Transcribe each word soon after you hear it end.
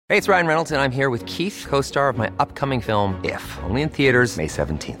Hey, it's Ryan Reynolds, and I'm here with Keith, co-star of my upcoming film, If, only in theaters May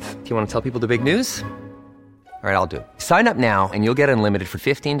 17th. Do you want to tell people the big news? All right, I'll do it. Sign up now and you'll get unlimited for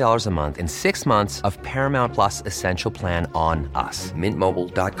 $15 a month and 6 months of Paramount Plus Essential Plan on us.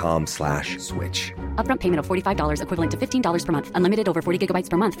 MintMobile.com/switch. Upfront payment of $45 equivalent to $15 per month. Unlimited over 40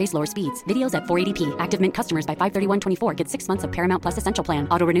 gigabytes per month. Face lower speeds. Videos at 480p. Active Mint customers by 531.24 get 6 months of Paramount Plus Essential Plan.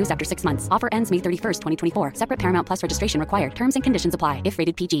 Auto renews after 6 months. Offer ends May 31st, 2024. Separate Paramount Plus registration required. Terms and conditions apply if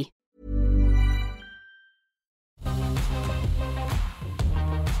rated PG.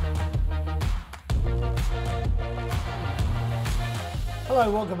 Hello,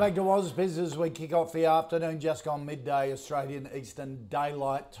 welcome back to AusBiz as we kick off the afternoon, just gone midday Australian Eastern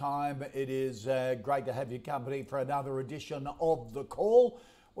Daylight Time. It is great to have your company for another edition of The Call.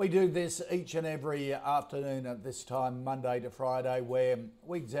 We do this each and every afternoon at this time, Monday to Friday, where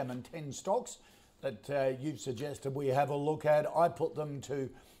we examine 10 stocks that you've suggested we have a look at. I put them to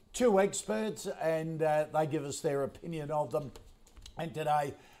two experts and they give us their opinion of them. And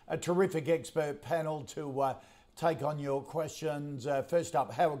today, a terrific expert panel to take on your questions. First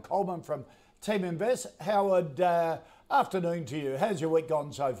up, Howard Coleman from Team Invest. Howard, afternoon to you. How's your week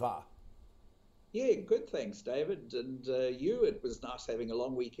gone so far? Yeah, good, thanks, David. And it was nice having a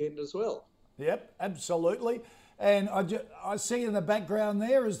long weekend as well. Yep, absolutely. And I see in the background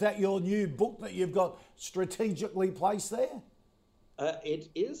there, is that your new book that you've got strategically placed there? It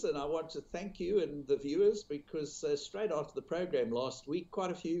is, and I want to thank you and the viewers because straight after the program last week,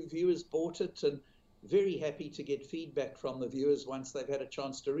 quite a few viewers bought it, and very happy to get feedback from the viewers once they've had a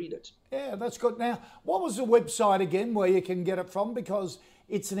chance to read it. Yeah, that's good. Now, what was the website again where you can get it from? Because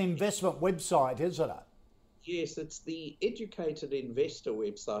it's an investment website, isn't it? Yes, it's the Educated Investor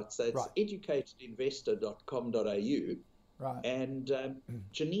website. So it's right. educatedinvestor.com.au. Right. And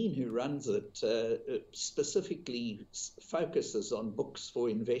Janine, who runs it, specifically focuses on books for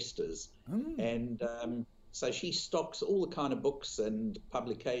investors. And so she stocks all the kind of books and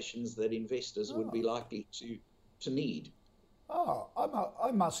publications that investors would be likely to need. Oh,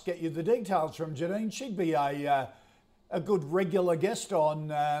 I must get you the details from Janine. She'd be a good regular guest on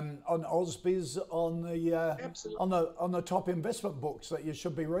AusBiz on the top investment books that you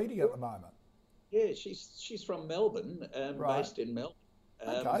should be reading at the moment. Yeah, she's from Melbourne, based in Melbourne.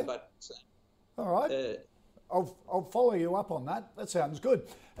 Okay. All right. I'll follow you up on that. That sounds good.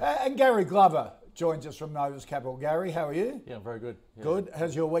 And Gary Glover joins us from Novus Capital. Gary, how are you? Yeah, very good. Yeah. Good.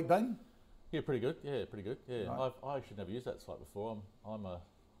 How's your week been? Yeah, pretty good. Yeah, pretty good. Yeah, right. I actually never used that site before. I'm a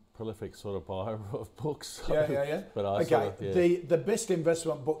prolific sort of buyer of books. So, yeah. But I okay, the best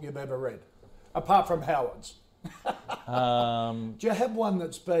investment book you've ever read, apart from Howard's. Do you have one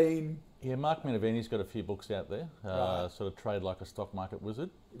that's been? Yeah, Mark Minervini's got a few books out there. Right. Sort of trade like a stock market wizard.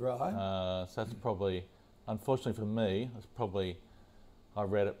 Right. So that's probably, unfortunately for me, it's probably. I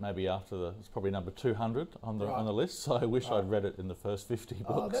read it maybe it's probably number 200 on the list, so I wish I'd read it in the first 50 books.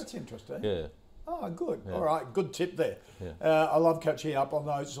 Oh, that's interesting. Yeah. Oh, good. Yeah. All right, good tip there. Yeah. I love catching up on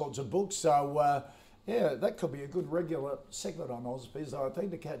those sorts of books, so that could be a good regular segment on AusBiz, I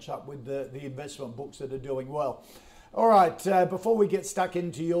think, to catch up with the investment books that are doing well. All right, before we get stuck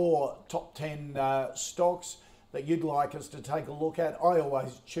into your top 10 stocks that you'd like us to take a look at, I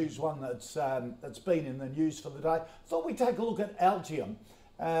always choose one that's been in the news for the day. Thought we'd take a look at Altium,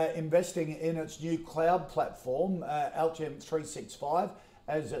 investing in its new cloud platform, Altium 365,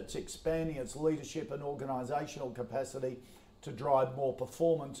 as it's expanding its leadership and organisational capacity to drive more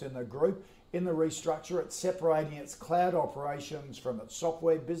performance in the group. In the restructure, it's separating its cloud operations from its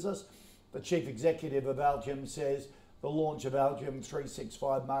software business. The chief executive of Altium says the launch of Altium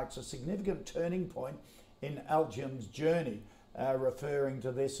 365 marks a significant turning point in Altium's journey, referring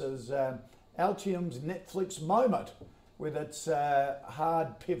to this as Altium's Netflix moment with its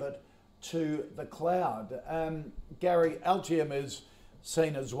hard pivot to the cloud. Gary, Altium is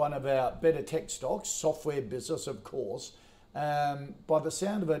seen as one of our better tech stocks, software business, of course. By the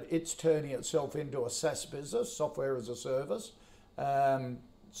sound of it, it's turning itself into a SaaS business, software as a service,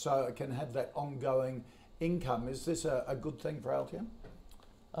 so it can have that ongoing income. Is this a good thing for Altium?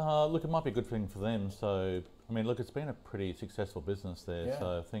 Look, it might be a good thing for them. So, I mean, look, it's been a pretty successful business there. Yeah.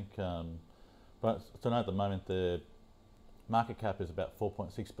 So I think, but to know at the moment the market cap is about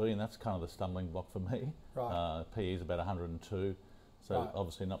 4.6 billion. That's kind of the stumbling block for me. Right. PE is about 102. So Right.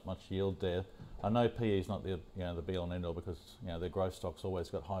 obviously not much yield there. I know PE is not the be all and end all because their growth stocks always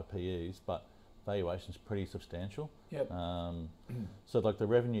got high PEs, but valuation's pretty substantial. Yep. So like the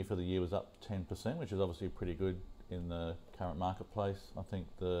revenue for the year was up 10%, which is obviously pretty good in the current marketplace. I think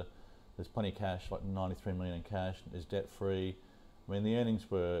there's plenty of cash, like 93 million in cash. Is debt free. I mean the earnings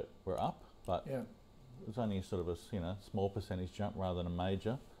were up, but Yeah. it was only sort of a small percentage jump rather than a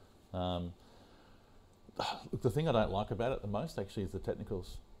major. Look, the thing I don't like about it the most actually is the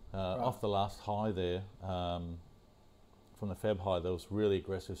technicals. Off the last high there, from the Feb high, there was really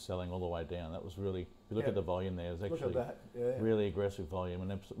aggressive selling all the way down. That was really, if you look at the volume there, there's actually really aggressive volume.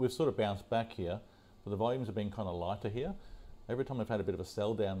 And we've sort of bounced back here, but the volumes have been kind of lighter here. Every time we've had a bit of a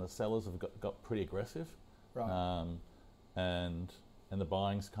sell down, the sellers have got pretty aggressive. Right. And the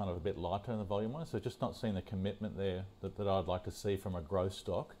buying's kind of a bit lighter in the volume wise. So just not seeing the commitment there that I'd like to see from a growth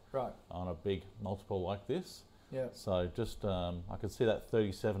stock on a big multiple like this. Yeah. So just I can see that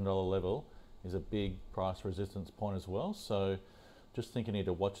 $37 level is a big price resistance point as well. So just think you need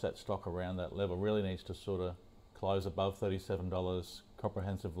to watch that stock around that level. Really needs to sort of close above $37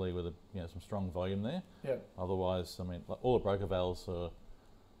 comprehensively with some strong volume there. Yeah. Otherwise, I mean, like all the broker vals are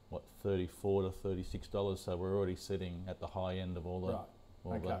what, $34 to $36. So we're already sitting at the high end of all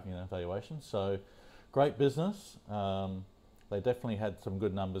the valuations. So great business. They definitely had some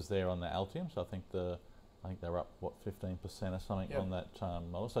good numbers there on the Altium. So I think they're up, what, 15% or something on that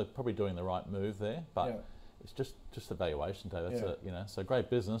model. So probably doing the right move there, but it's just the valuation day. That's so great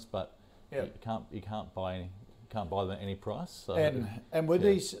business, but you can't buy them at any price. So and with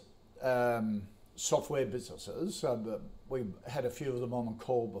these software businesses, we've had a few of them on the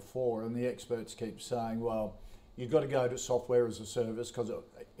call before, and the experts keep saying, well, you've got to go to software as a service because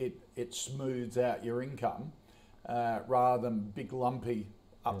it smooths out your income rather than big lumpy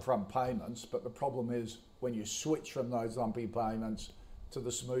upfront payments. But the problem is when you switch from those lumpy payments to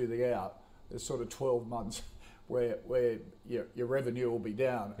the smoothing out, there's sort of 12 months where your revenue will be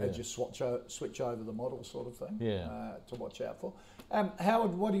down as you switch over the model, sort of thing. To watch out for.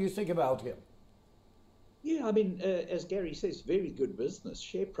 Howard, what do you think about it? Yeah, I mean, as Gary says, very good business.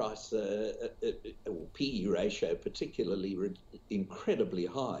 Share price or PE ratio particularly incredibly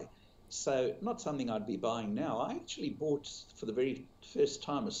high. So not something I'd be buying now. I actually bought for the very first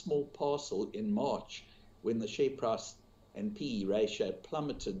time a small parcel in March when the share price and PE ratio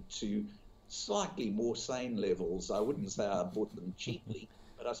plummeted to slightly more sane levels. I wouldn't say I bought them cheaply,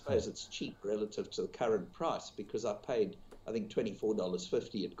 but I suppose it's cheap relative to the current price because I paid, I think,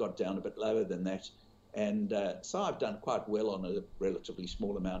 $24.50. It got down a bit lower than that. And so I've done quite well on a relatively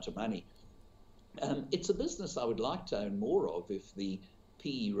small amount of money. It's a business I would like to own more of if the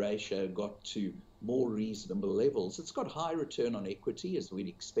PE ratio got to more reasonable levels. It's got high return on equity, as we'd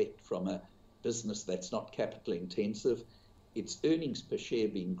expect from a business that's not capital intensive. Its earnings per share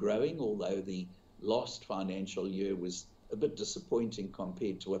been growing, although the last financial year was a bit disappointing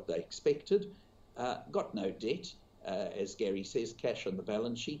compared to what they expected. Got no debt, as Gary says, cash on the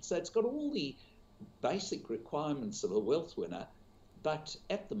balance sheet. So it's got all the basic requirements of a wealth winner, but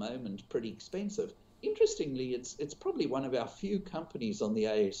at the moment pretty expensive. Interestingly, it's probably one of our few companies on the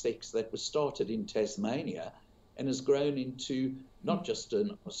ASX that was started in Tasmania and has grown into not just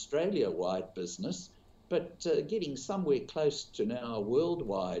an Australia-wide business, but getting somewhere close to now a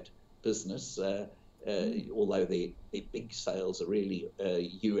worldwide business, although their big sales are really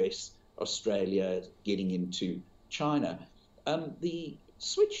US, Australia, getting into China. The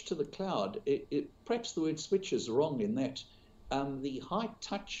switch to the cloud, perhaps the word switch is wrong in that the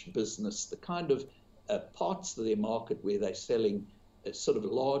high-touch business, the kind of parts of their market where they're selling sort of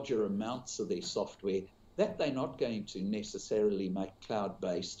larger amounts of their software, that they're not going to necessarily make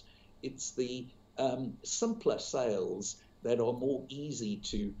cloud-based. It's the simpler sales that are more easy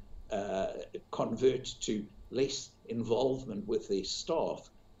to convert to less involvement with their staff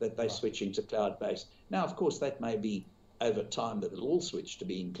that they're switching to cloud-based. Now, of course, that may be over time that it'll all switch to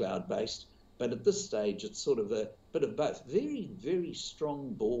being cloud-based, but at this stage, it's sort of a bit of both. Very, very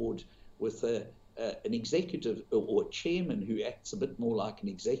strong board with an executive or a chairman who acts a bit more like an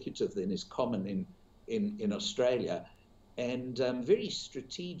executive than is common in Australia, and very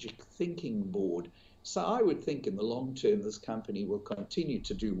strategic thinking board. So I would think in the long term, this company will continue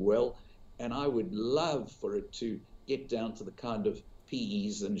to do well, and I would love for it to get down to the kind of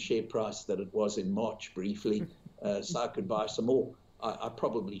PEs and share price that it was in March briefly, so I could buy some more. I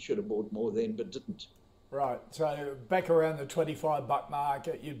probably should have bought more then, but didn't. Right, so back around the $25 mark,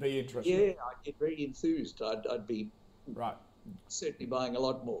 you'd be interested. Yeah, I'd get very enthused. I'd be certainly buying a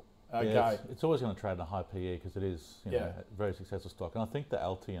lot more. Okay, yeah, it's always going to trade in a high PE because it is a very successful stock. And I think the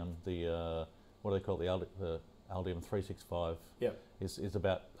Altium, what do they call it, the Altium 365, is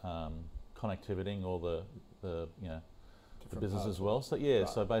about connectivity all the business as well. So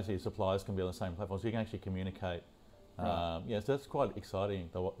so basically suppliers can be on the same platform, so you can actually communicate. So that's quite exciting.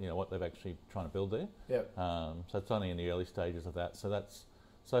 What they've actually trying to build there. So it's only in the early stages of that. So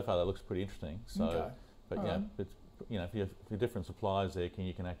so far that looks pretty interesting. So, it's if you're different suppliers there,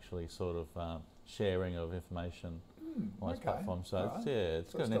 you can actually sort of sharing of information on its platform. So Right.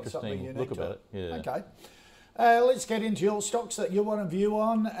 it's got an something interesting unique look to about it. Yeah. Okay. Let's get into your stocks that you want a view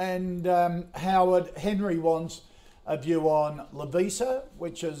on, and Howard Henry wants a view on Lavisa,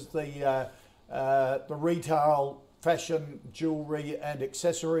 which is the retail fashion, jewellery and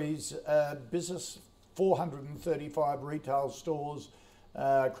accessories business. 435 retail stores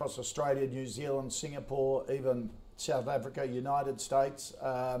across Australia, New Zealand, Singapore, even South Africa, United States.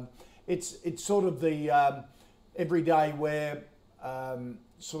 It's sort of the everyday wear,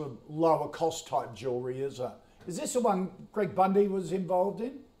 sort of lower cost type jewellery, is it? Is this the one Greg Bundy was involved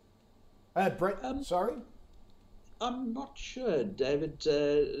in? Brett, sorry? I'm not sure, David,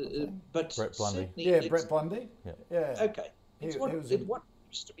 but Brett Blundy. certainly Brett Bundy. Yeah. Okay. It's what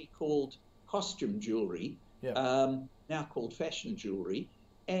used to be called costume jewellery, now called fashion jewellery.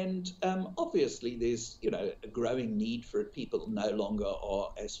 And obviously there's, a growing need for it. People no longer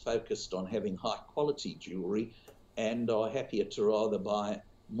are as focused on having high quality jewellery and are happier to rather buy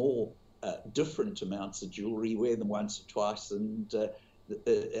more different amounts of jewellery, wear them once or twice, and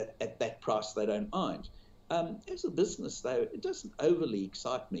at that price they don't mind. As a business, though, it doesn't overly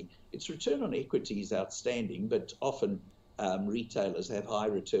excite me. Its return on equity is outstanding, but often retailers have high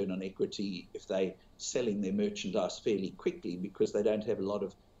return on equity if they're selling their merchandise fairly quickly because they don't have a lot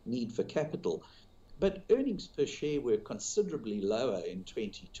of need for capital. But earnings per share were considerably lower in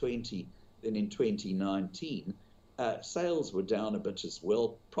 2020 than in 2019. Sales were down a bit as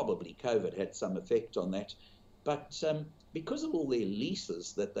well. Probably COVID had some effect on that. But because of all their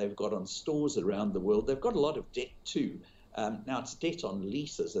leases that they've got on stores around the world, they've got a lot of debt too. Now it's debt on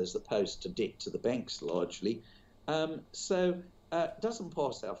leases as opposed to debt to the banks largely. So it doesn't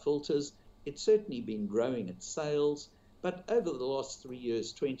pass our filters. It's certainly been growing its sales. But over the last 3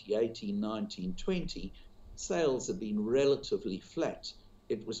 years, 2018, 19, 20, sales have been relatively flat.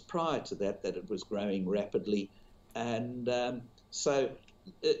 It was prior to that it was growing rapidly. And I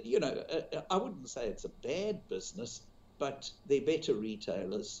wouldn't say it's a bad business, but they're better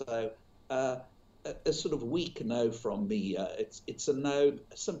retailers. So a sort of weak no from me. It's a no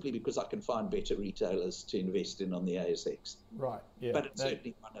simply because I can find better retailers to invest in on the ASX. Right, yeah. But it's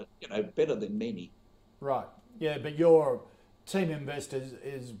certainly better than many. Right, yeah, but your team investors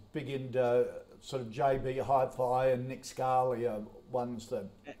is big into sort of JB Hi-Fi and Nick Scalia ones that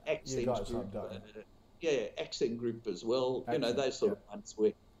Accent you guys Group, have done. Accent Group as well. Accent, Those sort of ones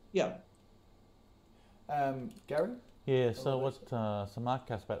where, Gary? Yeah, so market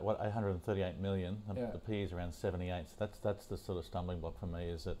cap's about 838 million. The PE is around 78. So that's the sort of stumbling block for me,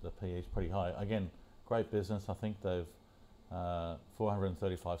 is that the PE is pretty high. Again, great business. I think they've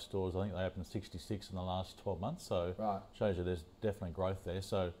 435 stores. I think they opened 66 in the last 12 months. So shows you there's definitely growth there.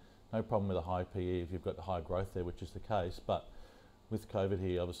 So no problem with a high PE if you've got the high growth there, which is the case. But with COVID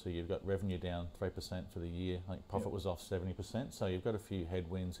here, obviously you've got revenue down 3% for the year. I think profit was off 70%. So you've got a few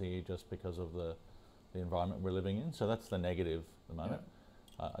headwinds here just because of the environment we're living in. So that's the negative at the moment.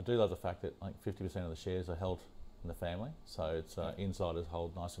 I do love the fact that like 50% of the shares are held in the family. So it's insiders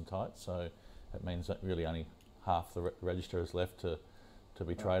hold nice and tight. So it means that really only half the register is left to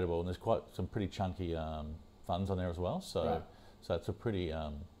be tradable. And there's quite some pretty chunky funds on there as well. So so it's a pretty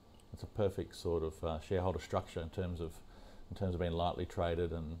it's a perfect sort of shareholder structure in terms of being lightly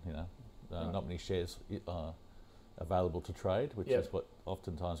traded and not many shares available to trade, which is what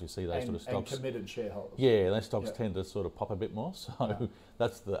oftentimes we see those sort of stocks. And committed shareholders. Yeah, those stocks tend to sort of pop a bit more. So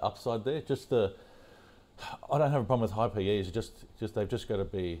that's the upside there. I don't have a problem with high PEs. They've just got to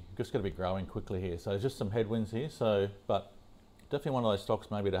be growing quickly here. So there's just some headwinds here. So, but definitely one of those stocks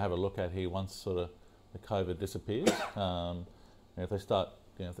maybe to have a look at here once sort of the COVID disappears. If they start,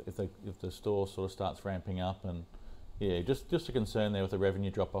 if the store sort of starts ramping up, and just a concern there with the revenue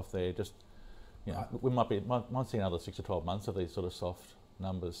drop off there. Just we might see another 6 to 12 months of these sort of soft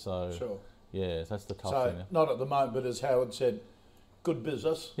numbers. So that's the tough thing. Not at the moment, but as Howard said, good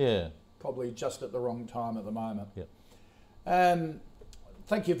business. Yeah. Probably just at the wrong time at the moment. Yeah.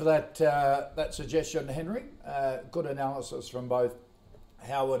 Thank you for that suggestion, Henry. Good analysis from both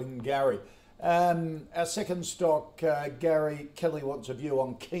Howard and Gary. Our second stock, Gary Kelly wants a view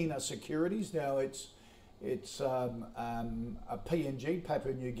on Kina Securities. Now it's a PNG,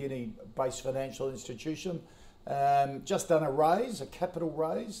 Papua New Guinea-based financial institution. Just done a capital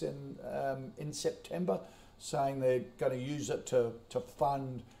raise in September, saying they're going to use it to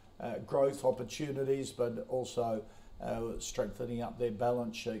fund growth opportunities, but also strengthening up their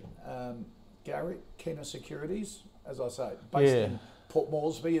balance sheet. Gary, Kina Securities, as I say, based in Port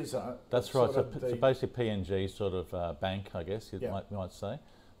Moresby, is that? That's right. It's a basic PNG sort of bank, I guess you might say.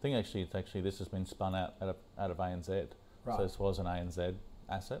 I think actually this has been spun out of ANZ. Right. So this was an ANZ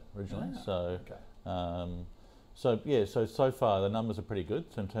asset originally. So so far the numbers are pretty good.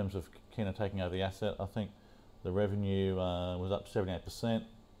 So in terms of Kina taking over the asset, I think the revenue was up 78%,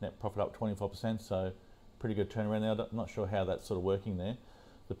 net profit up 24%. So pretty good turnaround there. I'm not sure how that's sort of working there.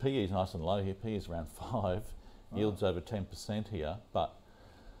 The PE is nice and low here. PE is around 5, yields over 10% here, but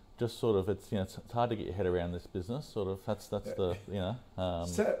just sort of it's hard to get your head around this business. Sort of that's the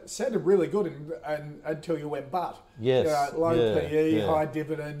sounded really good until you went but. Yes. Low PE, high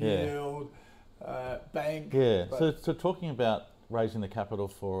dividend yield, bank. Yeah. So talking about raising the capital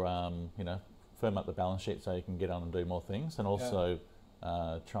for firm up the balance sheet so you can get on and do more things, and also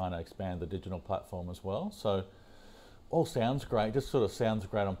trying to expand the digital platform as well. So all sounds great. Just sort of sounds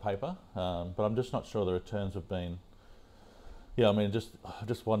great on paper, but I'm just not sure the returns have been. Yeah, I mean, I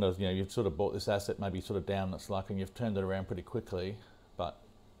just wonder, you've sort of bought this asset maybe sort of down its luck and you've turned it around pretty quickly, but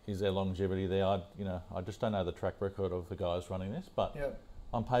is there longevity there? I just don't know the track record of the guys running this, but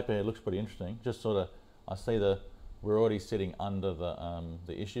on paper it looks pretty interesting. Just sort of, I see we're already sitting under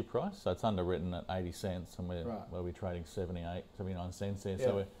the issue price, so it's underwritten at 80 cents and we're trading 78, 79 cents there,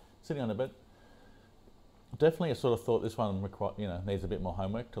 so we're sitting on a bit. Definitely, I sort of thought this one needs a bit more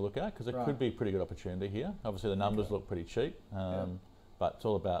homework to look at because it could be a pretty good opportunity here. Obviously, the numbers look pretty cheap, but it's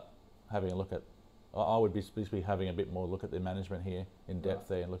all about having a look at. I would be having a bit more look at their management here in depth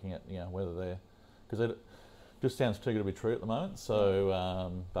there and looking at whether they're, because it just sounds too good to be true at the moment.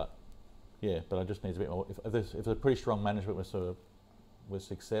 So, but I just need a bit more. If there's a pretty strong management with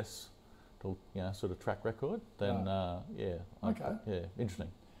success, sort of track record, then interesting.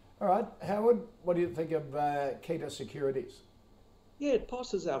 All right, Howard, what do you think of Kina Securities? Yeah, it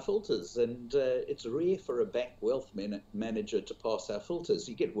passes our filters, and it's rare for a bank wealth manager to pass our filters.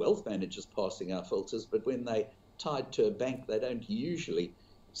 You get wealth managers passing our filters, but when they tied to a bank, they don't usually.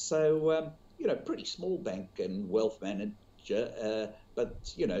 So, pretty small bank and wealth manager, but,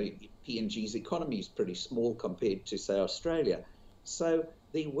 PNG's economy is pretty small compared to, say, Australia. So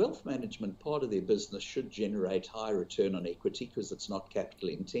the wealth management part of their business should generate high return on equity because it's not capital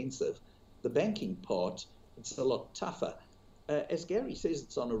intensive. The banking part, it's a lot tougher. As Gary says,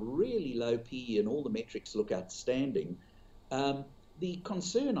 it's on a really low PE and all the metrics look outstanding. The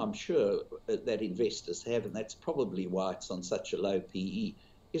concern, I'm sure, that investors have, and that's probably why it's on such a low PE,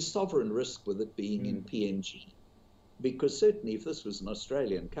 is sovereign risk with it being in PNG. Because certainly if this was an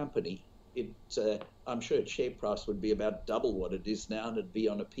Australian company, I'm sure its share price would be about double what it is now, and it'd be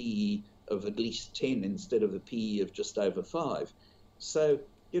on a PE of at least 10 instead of a PE of just over 5. So,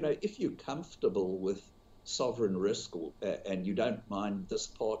 if you're comfortable with sovereign risk and you don't mind this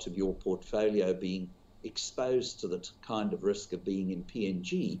part of your portfolio being exposed to the kind of risk of being in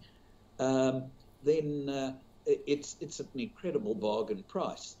PNG, then it's an incredible bargain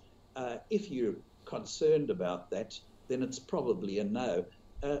price. If you're concerned about that, then it's probably a no.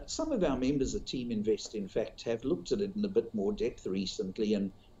 Some of our members at Team Invest, in fact, have looked at it in a bit more depth recently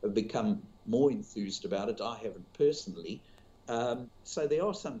and have become more enthused about it. I haven't personally. So there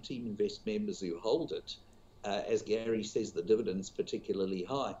are some Team Invest members who hold it. As Gary says, the dividend's particularly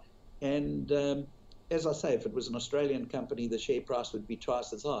high. And as I say, if it was an Australian company, the share price would be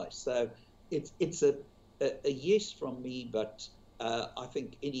twice as high. So it's a yes from me, but I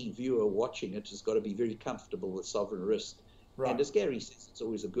think any viewer watching it has got to be very comfortable with sovereign risk. Right. And as Gary says, it's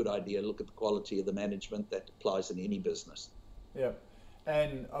always a good idea to look at the quality of the management. That applies in any business. Yeah,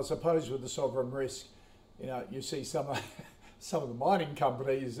 and I suppose with the sovereign risk, you see some of the mining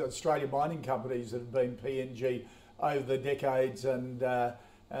companies, Australian mining companies that have been PNG over the decades, and the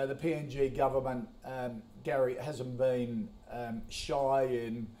PNG government, Gary, hasn't been shy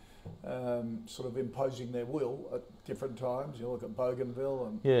in sort of imposing their will at different times. You look at Bougainville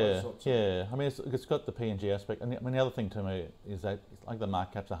and those sorts of I mean, it's got the PNG aspect, and the other thing to me is that it's like the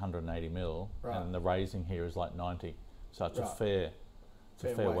market cap's 180 mil, and the raising here is like 90, so it's a fair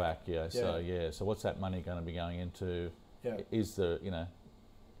whack. So what's that money going to be going into? Is there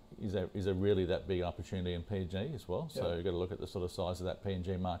really that big opportunity in PNG as well? So you've got to look at the sort of size of that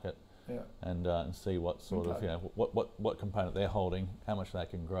PNG market. And see what sort of what component they're holding, how much they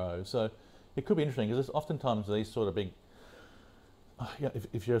can grow. So it could be interesting because oftentimes these sort of big,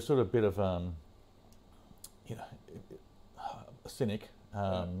 if you're sort of a bit of a cynic,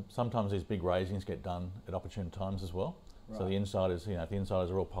 sometimes these big raisings get done at opportune times as well. Right. So the insiders, if the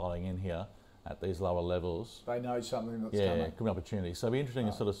insiders are all piling in here at these lower levels, they know something that's coming. It could be an opportunity. So it'll be interesting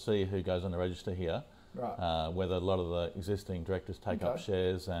to sort of see who goes on the register here. Right. Whether a lot of the existing directors take up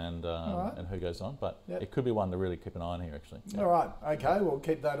shares and who goes on, but it could be one to really keep an eye on here actually. All right, okay, we'll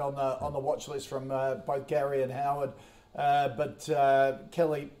keep that on the watch list from both Gary and Howard. But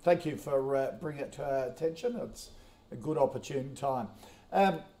Kelly, thank you for bringing it to our attention. It's a good opportune time.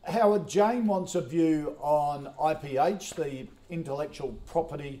 Howard, Jane wants a view on IPH, the intellectual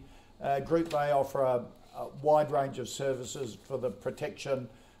property group. They offer a wide range of services for the protection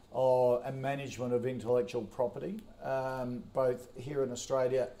and management of intellectual property, both here in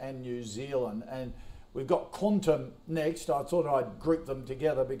Australia and New Zealand. And we've got Quantum next. I thought I'd group them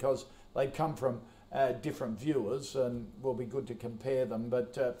together because they come from different viewers and will be good to compare them.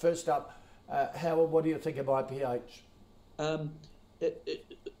 But first up, Howard, what do you think of IPH?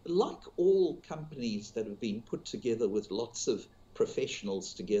 Like all companies that have been put together with lots of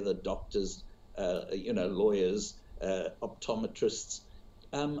professionals together, doctors, lawyers, optometrists,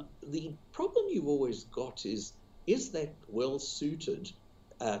 the problem you've always got is that well suited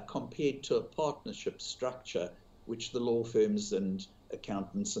compared to a partnership structure, which the law firms and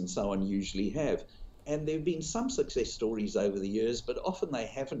accountants and so on usually have. And there have been some success stories over the years, but often they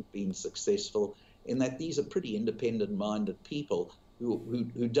haven't been successful in that these are pretty independent-minded people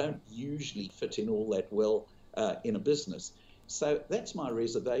who don't usually fit in all that well in a business. So that's my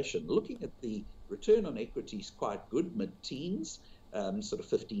reservation. Looking at the return on equity is quite good, mid-teens, sort of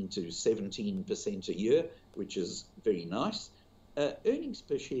 15 to 17% a year, which is very nice. Earnings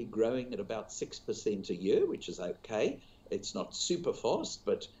per share growing at about 6% a year, which is okay. It's not super fast,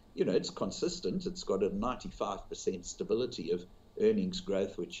 but it's consistent. It's got a 95% stability of earnings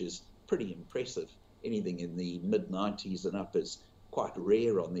growth, which is pretty impressive. Anything in the mid-90s and up is quite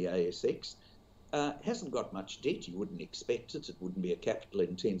rare on the ASX. Hasn't got much debt. You wouldn't expect it. It wouldn't be a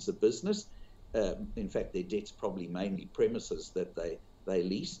capital-intensive business. In fact, their debt's probably mainly premises that they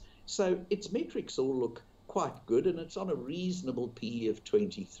lease. So its metrics all look quite good, and it's on a reasonable PE of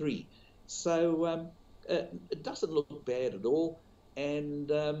 23. So it doesn't look bad at all.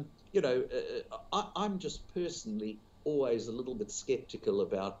 And, I'm just personally always a little bit skeptical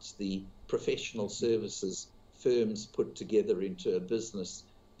about the professional services firms put together into a business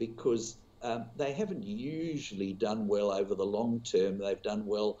because they haven't usually done well over the long term. They've done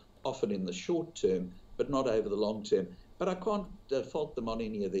well often in the short term, but not over the long term. But I can't fault them on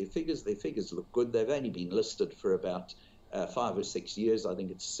any of their figures. Their figures look good. They've only been listed for about 5 or 6 years. I think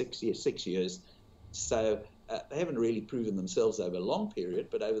it's 6 years. So they haven't really proven themselves over a long period,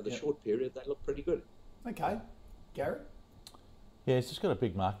 but over the short period, they look pretty good. Okay. Garrett? Yeah, it's just got a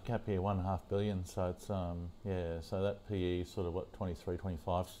big market cap here, 1.5 billion. So it's, so that PE is sort of 23,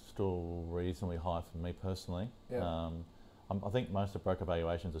 25, still reasonably high for me personally. Yeah. I think most of broker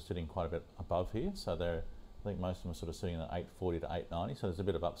valuations are sitting quite a bit above here. So I think most of them are sort of sitting at 840 to 890. So there's a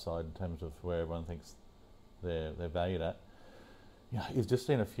bit of upside in terms of where everyone thinks they're valued at. Yeah, you've just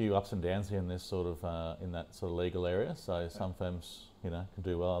seen a few ups and downs here in this sort of in that sort of legal area. So some firms, can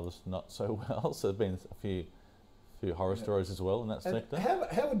do well, others not so well. So there's been a few horror stories as well in that sector.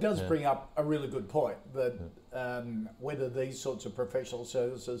 Howard does bring up a really good point that whether these sorts of professional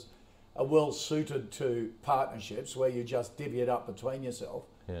services are well suited to partnerships where you just divvy it up between yourself.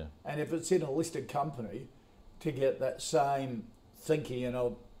 Yeah. And if it's in a listed company, to get that same thinking in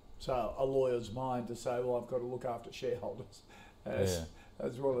a lawyer's mind to say, well, I've got to look after shareholders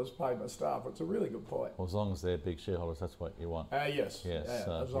as well as pay my staff. It's a really good point. Well, as long as they're big shareholders, that's what you want. Yes.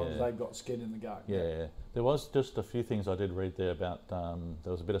 As long as they've got skin in the game. Yeah. There was just a few things I did read there about,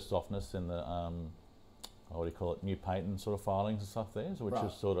 there was a bit of softness in the, new patent sort of filings and stuff there, which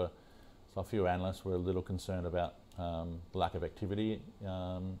is sort of, so a few analysts were a little concerned about the lack of activity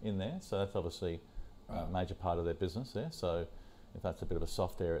in there. So that's obviously a major part of their business there. So if that's a bit of a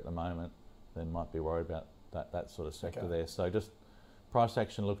soft area at the moment, they might be worried about that sort of sector there. So just price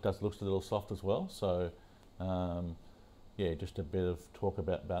action looks a little soft as well. So just a bit of talk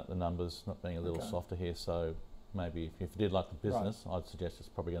about the numbers not being a little softer here. So maybe if you did like the business, I'd suggest it's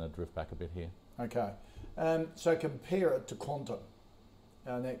probably going to drift back a bit here. Okay. So compare it to Quantum,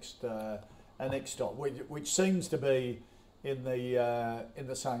 our next stock, which seems to be in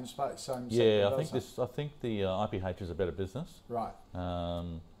the same space, same sector. Yeah, I think the IPH is a better business. Right.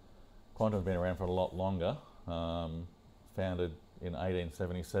 Quantum's been around for a lot longer. Founded in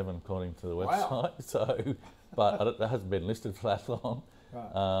 1877, according to the website. Wow. So, but it hasn't been listed for that long.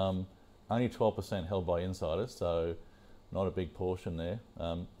 Right. Only 12% held by insiders, so not a big portion there.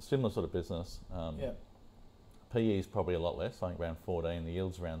 Similar sort of business. PE is probably a lot less. I think around 14. The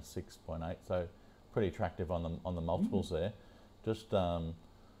yield's around 6.8. So pretty attractive on the multiples there. Just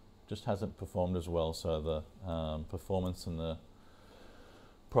hasn't performed as well. So the performance and the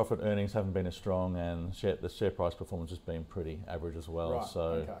profit earnings haven't been as strong, and the share price performance has been pretty average as well. Right.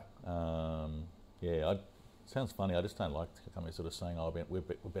 So sounds funny. I just don't like the company sort of saying, "Oh,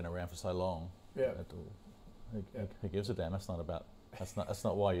 we've been around for so long." Yeah. Who gives a damn? That's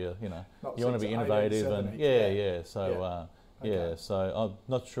not why you want to be Since innovative 1870. So Okay. Yeah, so I'm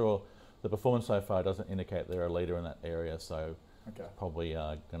not sure. The performance so far doesn't indicate they're a leader in that area, so probably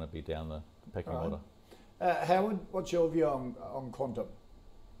going to be down the pecking order. Howard, what's your view on Quantum?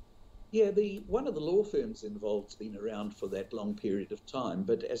 Yeah, one of the law firms involved's been around for that long period of time,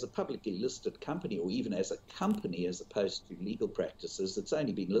 but as a publicly listed company, or even as a company as opposed to legal practices, it's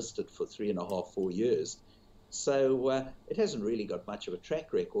only been listed for 3.5, 4 years. So it hasn't really got much of a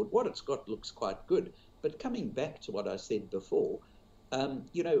track record. What it's got looks quite good. But coming back to what I said before,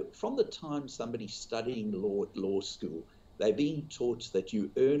 from the time somebody's studying law at law school, they're being taught that you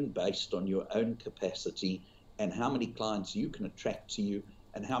earn based on your own capacity and how many clients you can attract to you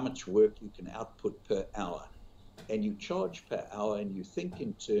and how much work you can output per hour. And you charge per hour and you think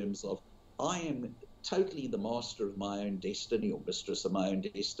in terms of, I am totally the master of my own destiny or mistress of my own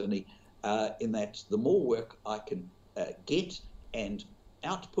destiny, in that the more work I can get and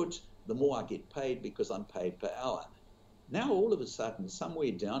output, the more I get paid because I'm paid per hour. Now, all of a sudden,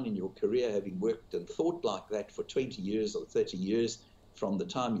 somewhere down in your career, having worked and thought like that for 20 years or 30 years from the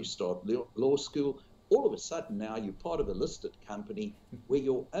time you start law school, all of a sudden now you're part of a listed company where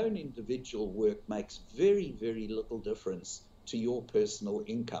your own individual work makes very, very little difference to your personal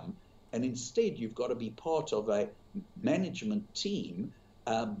income. And instead, you've got to be part of a management team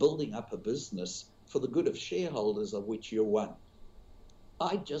building up a business for the good of shareholders, of which you're one.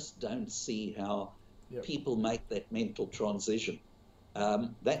 I just don't see how people make that mental transition.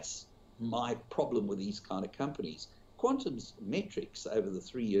 That's my problem with these kind of companies. Quantum's metrics over the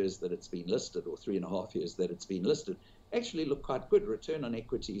 3 years that it's been listed, or 3.5 years that it's been listed, actually look quite good. Return on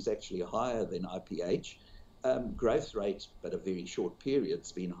equity is actually higher than IPH. Growth rate, but a very short period,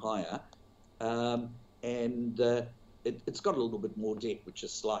 has been higher. It's got a little bit more debt, which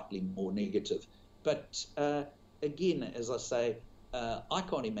is slightly more negative. But again, as I say, I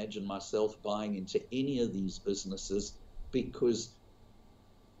can't imagine myself buying into any of these businesses because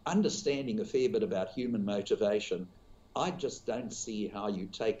understanding a fair bit about human motivation, I just don't see how you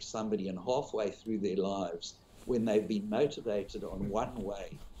take somebody and halfway through their lives, when they've been motivated on one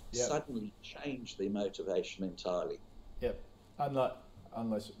way, suddenly change their motivation entirely. Yep,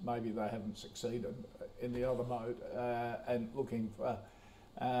 unless maybe they haven't succeeded in the other mode and looking for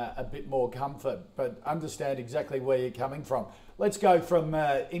a bit more comfort, but understand exactly where you're coming from. Let's go from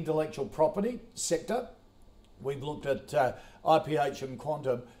intellectual property sector. We've looked at IPH and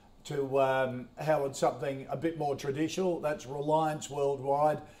Quantum to Howard, something a bit more traditional. That's Reliance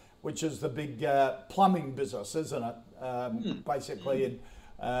Worldwide, which is the big plumbing business, isn't it? Basically in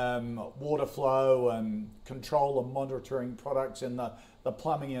water flow and control and monitoring products in the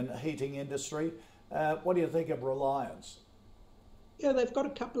plumbing and heating industry. What do you think of Reliance? Yeah, they've got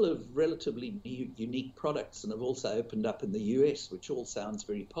a couple of relatively unique products and have also opened up in the US, which all sounds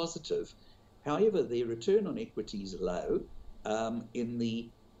very positive. However, their return on equity is low. In the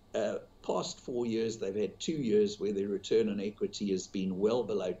past 4 years, they've had 2 years where their return on equity has been well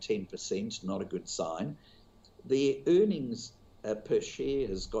below 10%, not a good sign. Their earnings per share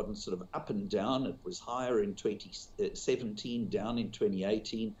has gotten sort of up and down. It was higher in 2017, down in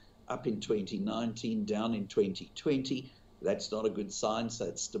 2018, up in 2019, down in 2020. That's not a good sign. So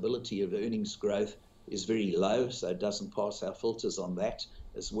its stability of earnings growth is very low, so it doesn't pass our filters on that,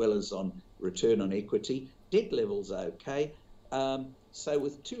 as well as on return on equity. Debt levels are okay. So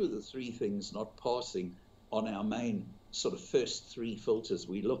with 2 of the 3 things not passing on our main sort of first 3 filters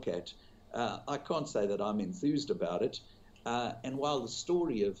we look at, I can't say that I'm enthused about it. And while the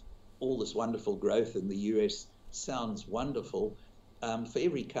story of all this wonderful growth in the US sounds wonderful, for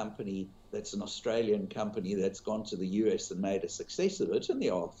every company that's an Australian company that's gone to the US and made a success of it, and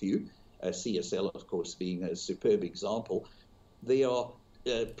there are a few, CSL, of course, being a superb example, there are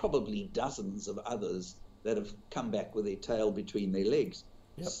probably dozens of others that have come back with their tail between their legs.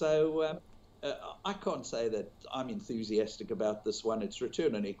 Yep. So I can't say that I'm enthusiastic about this one. Its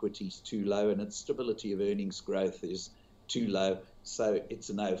return on equity is too low and its stability of earnings growth is too low. So it's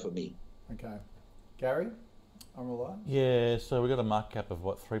a no for me. Okay. Gary, on Reliance? Yeah, so we've got a market cap of,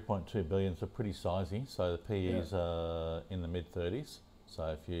 3.2 billion, so pretty sizey. So the PEs are in the mid-30s. So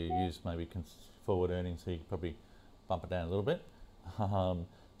if you use maybe forward earnings, you could probably bump it down a little bit.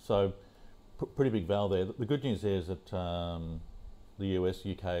 So pretty big val there. The good news there is that the US,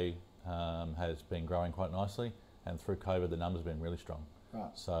 UK has been growing quite nicely, and through COVID the numbers have been really strong.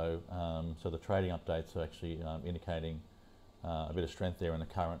 Right. So the trading updates are actually indicating a bit of strength there in the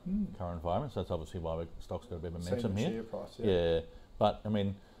current environment. So that's obviously why the stock's got a bit of momentum here. Share price, yeah, but I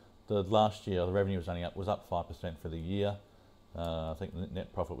mean, the last year the revenue was up 5% for the year. I think the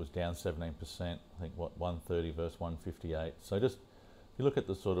net profit was down 17%. I think 130 versus 158. So just if you look at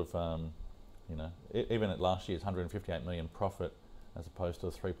the sort of You know, even at last year's 158 million profit, as opposed to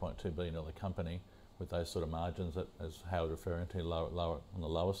a $3.2 billion company with those sort of margins that, as Howard referring to, lower on the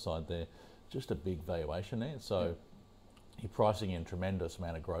lower side there, just a big valuation there. So you're pricing in tremendous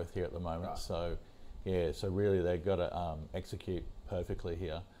amount of growth here at the moment. Right. So so really they've got to execute perfectly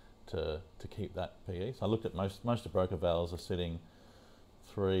here to keep that PE. So I looked at most of broker vals are sitting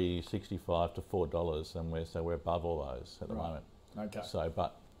 $3.65 to $4, and we're above all those at the moment. Okay. So,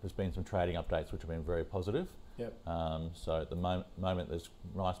 but there's been some trading updates which have been very positive. Yep. So at the moment there's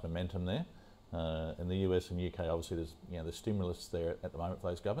nice momentum there. In the US and UK, obviously there's stimulus there at the moment for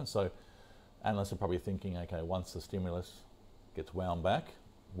those governments. So analysts are probably thinking, okay, once the stimulus gets wound back,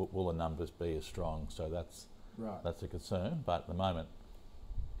 will the numbers be as strong? So that's a concern. But at the moment,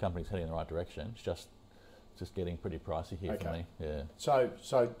 companies heading in the right direction. It's just getting pretty pricey here for me. Yeah. So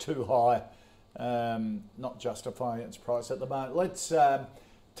too high, not justifying its price at the moment. Let's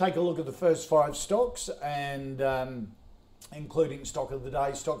take a look at the first 5 stocks, and including stock of the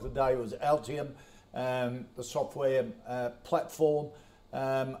day. Stock of the day was Altium, the software platform.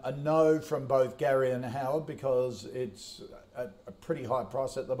 A no from both Gary and Howard because it's a pretty high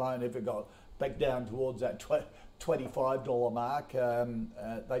price at the moment. If it got back down towards that $25 mark,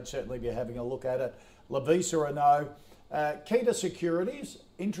 they'd certainly be having a look at it. Lavisa a no. Kita Securities,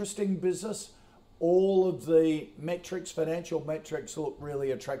 interesting business. All of the metrics, financial metrics, look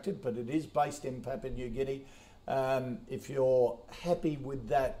really attractive, but it is based in Papua New Guinea. If you're happy with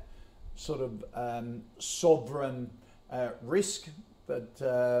that sort of sovereign risk that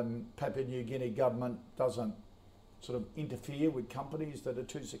Papua New Guinea government doesn't sort of interfere with companies that are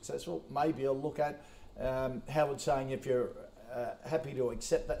too successful, maybe a look at. Howard's saying if you're happy to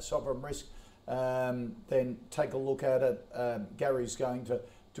accept that sovereign risk, then take a look at it. Gary's going to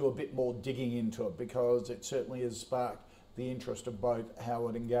do a bit more digging into it because it certainly has sparked the interest of both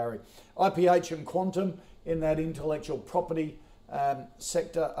Howard and Gary. IPH and Quantum in that intellectual property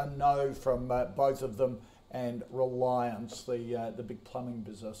sector, a no from both of them, and Reliance, the big plumbing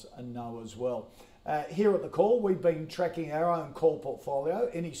business, a no as well. Here at the call, we've been tracking our own call portfolio.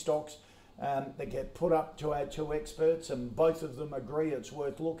 Any stocks that get put up to our 2 experts, and both of them agree it's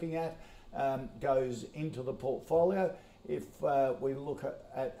worth looking at, goes into the portfolio. If we look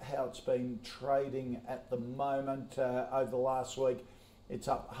at how it's been trading at the moment, over the last week, it's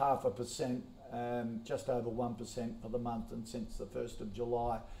up 0.5%, just over 1% for the month, and since the 1st of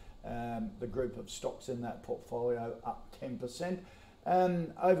July, the group of stocks in that portfolio up 10%.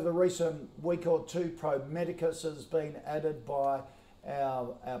 Over the recent week or two, Pro Medicus has been added by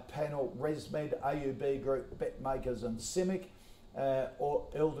our panel, ResMed, AUB Group, BetMakers and CIMIC.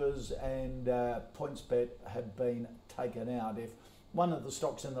 Elders and PointsBet have been taken out. If one of the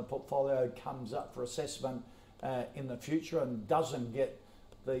stocks in the portfolio comes up for assessment in the future and doesn't get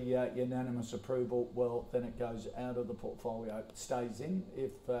the unanimous approval, well, then it goes out of the portfolio. It stays in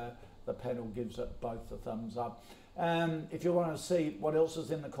if the panel gives it both the thumbs up. If you want to see what else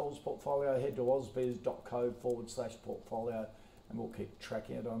is in the calls portfolio, head to ausbiz.co/portfolio, and we'll keep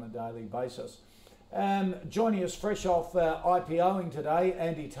tracking it on a daily basis. Joining us fresh off IPOing today,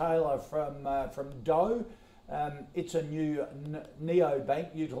 Andy Taylor from Doe. It's a new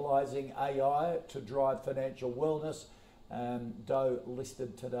neobank utilising AI to drive financial wellness. Doe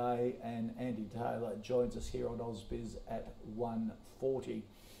listed today, and Andy Taylor joins us here on Ausbiz at 1:40.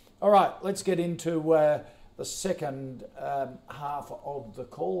 All right, let's get into the second half of the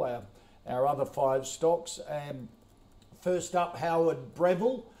call, our other 5 stocks. First up, Howard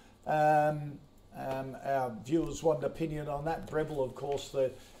Breville. Our viewers want an opinion on that. Breville, of course,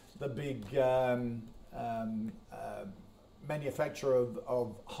 the big manufacturer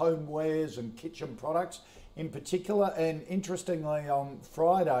of homewares and kitchen products in particular. And interestingly, on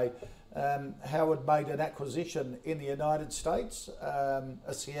Friday, Howard made an acquisition in the United States, a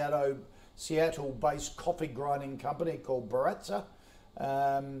Seattle-based coffee grinding company called Baratza,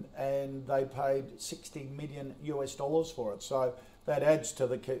 and they paid $60 million for it. So that adds to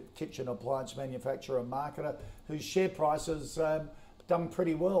the kitchen appliance manufacturer and marketer, whose share price has done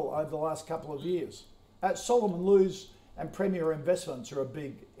pretty well over the last couple of years. Solomon Lewis and Premier Investments are a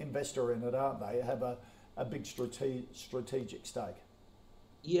big investor in it, aren't they? Have a big strategic stake.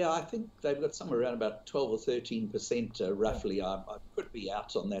 Yeah, I think they've got somewhere around about 12 or 13% roughly. Yeah. I could be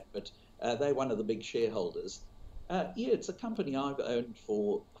out on that, but they're one of the big shareholders. It's a company I've owned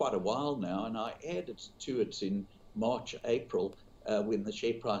for quite a while now, and I added to it in March, April, when the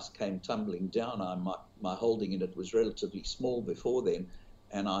share price came tumbling down. My holding in it was relatively small before then,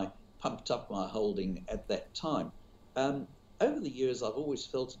 and I pumped up my holding at that time. Over the years, I've always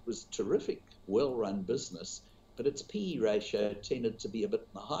felt it was terrific, well-run business, but its PE ratio tended to be a bit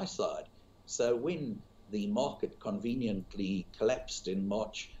on the high side. So when the market conveniently collapsed in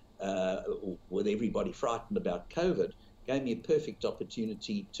March, with everybody frightened about COVID, gave me a perfect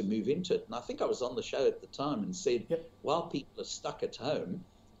opportunity to move into it. And I think I was on the show at the time and said, while people are stuck at home,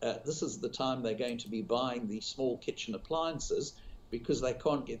 this is the time they're going to be buying these small kitchen appliances because they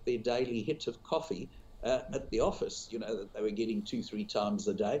can't get their daily hit of coffee at the office, that they were getting 2-3 times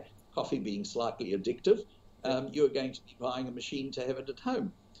a day, coffee being slightly addictive. You're going to be buying a machine to have it at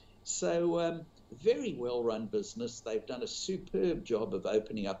home. So very well-run business. They've done a superb job of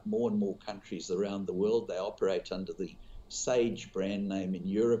opening up more and more countries around the world. They operate under the Sage brand name in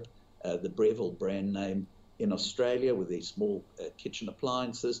Europe, the Breville brand name in Australia with their small kitchen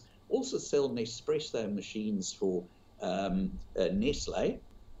appliances. Also sell Nespresso machines for Nestle.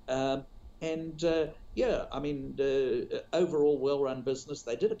 Overall well-run business.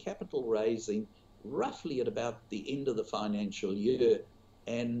 They did a capital raising roughly at about the end of the financial year,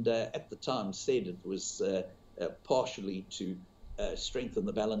 and at the time said it was partially to strengthen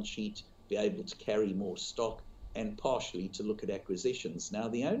the balance sheet, be able to carry more stock, and partially to look at acquisitions. Now,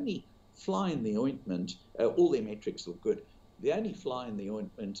 the only fly in the ointment, all their metrics look good. The only fly in the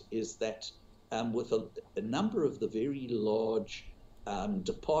ointment is that with a number of the very large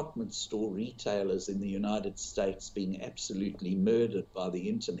department store retailers in the United States being absolutely murdered by the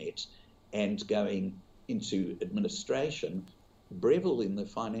internet and going into administration, Breville in the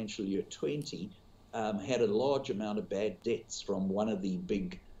financial year 20 had a large amount of bad debts from one of the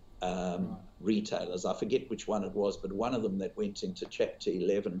big retailers. I forget which one it was, but one of them that went into Chapter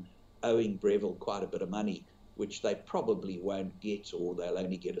 11 owing Breville quite a bit of money, which they probably won't get, or they'll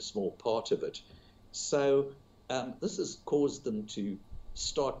only get a small part of it. So this has caused them to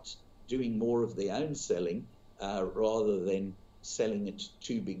start doing more of their own selling rather than selling it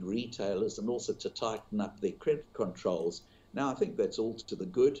to big retailers, and also to tighten up their credit controls. Now, I think that's all to the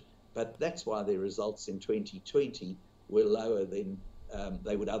good, but that's why their results in 2020 were lower than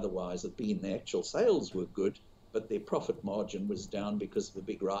they would otherwise have been. The actual sales were good, but their profit margin was down because of a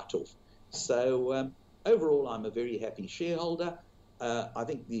big write-off. So overall, I'm a very happy shareholder. I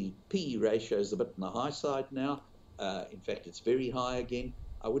think the PE ratio is a bit on the high side now. In fact, it's very high again.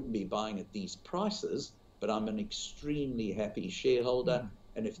 I wouldn't be buying at these prices, but I'm an extremely happy shareholder.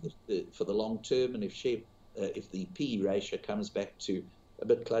 And if for the long term, and if the PE ratio comes back to a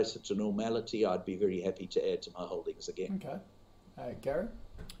bit closer to normality, I'd be very happy to add to my holdings again. Okay. Gary?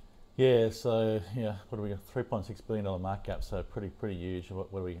 Yeah, so what do we got? $3.6 billion market cap, so pretty huge. What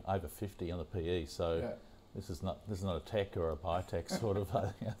are we, over 50 on the PE? So this is not a tech or a biotech sort of.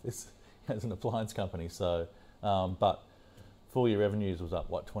 This is an appliance company. So, but full year revenues was up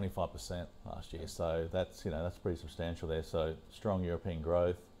 25% last year. So that's pretty substantial there. So strong European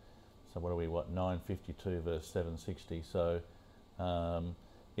growth. So what are we? 952 versus 760. So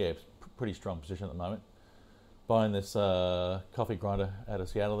it's pretty strong position at the moment. Buying this coffee grinder out of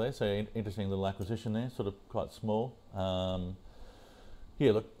Seattle there, so interesting little acquisition there, sort of quite small.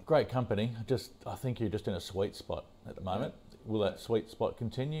 Look, great company. I think you're just in a sweet spot at the moment. Will that sweet spot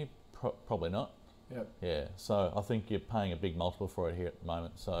continue? Probably not. Yeah. So I think you're paying a big multiple for it here at the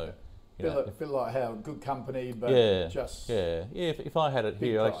moment. So feel like how good company, but If I had it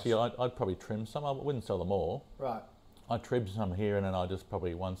here, actually, I'd probably trim some. I wouldn't sell them all. Right. I'd trim some here, and then I just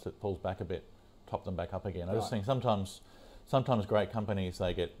probably, once it pulls back a bit, top them back up again. I just think sometimes great companies,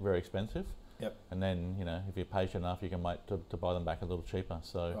 they get very expensive. And then, if you're patient enough, you can wait to buy them back a little cheaper.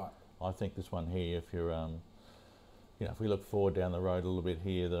 So I think this one here, if you're, if we look forward down the road a little bit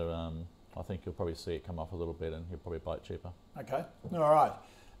here, I think you'll probably see it come off a little bit, and you'll probably buy it cheaper. Okay. All right.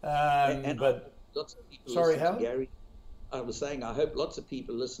 Lots of people sorry, listen Howard? to Gary. I was saying, I hope lots of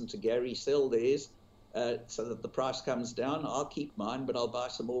people listen to Gary sell theirs so that the price comes down. I'll keep mine, but I'll buy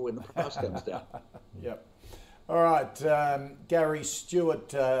some more when the price comes down. All right. Gary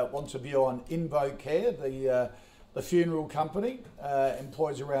Stewart wants a view on InvoCare, the funeral company.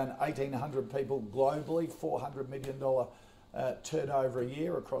 Employs around 1,800 people globally, $400 million turnover a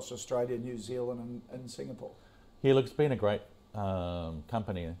year across Australia, New Zealand and Singapore. Yeah, look, it's been a great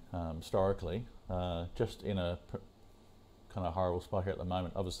company historically, just in a kind of horrible spot here at the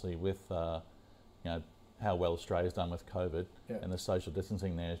moment. Obviously, with how well Australia's done with COVID, and the social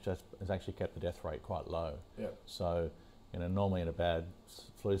distancing there has actually kept the death rate quite low. So, normally in a bad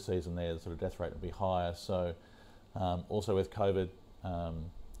flu season, there the sort of death rate would be higher. So, also with COVID,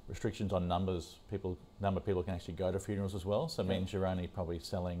 restrictions on number of people can actually go to funerals as well. So it means you're only probably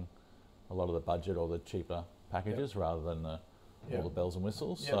selling a lot of the budget or the cheaper packages rather than all the bells and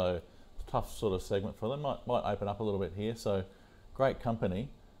whistles. So it's a tough sort of segment for them. Might open up a little bit here. So great company.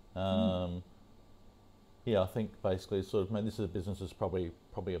 Yeah, I think basically sort of, this is a business that's probably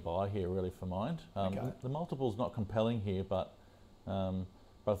a buy here really for Mind. The multiple's not compelling here, but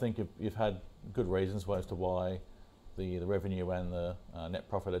I think you've had good reasons as to why the revenue and the net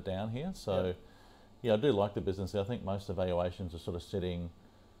profit are down here. So yeah, I do like the business. I think most of the valuations are sort of sitting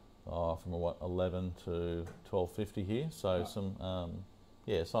from 11 to 12.50 here. So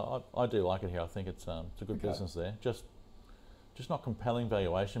so I do like it here. I think it's a good business there. Just not compelling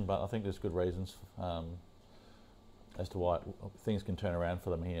valuation, but I think there's good reasons as to why things can turn around for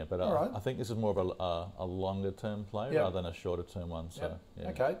them here. But I think this is more of a longer term play rather than a shorter term one. So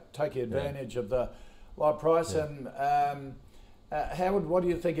okay, taking advantage of the low price. And Howard, what do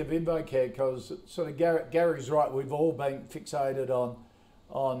you think of InvoCare? Because sort of Gary's right, we've all been fixated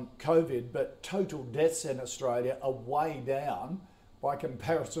on COVID, but total deaths in Australia are way down by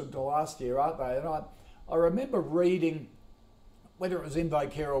comparison to last year, aren't they? And I remember reading, whether it was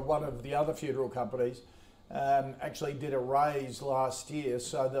InvoCare or one of the other funeral companies, actually did a raise last year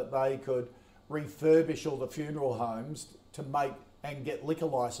so that they could refurbish all the funeral homes to make and get liquor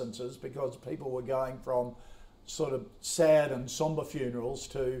licenses, because people were going from sort of sad and somber funerals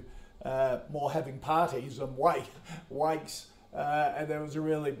to more having parties and wakes, and there was a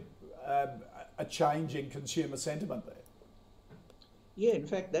really a change in consumer sentiment there. Yeah, in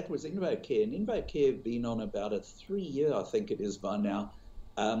fact, that was InvoCare. And InvoCare have been on about a 3-year, I think it is by now,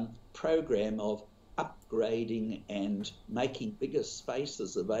 program of upgrading and making bigger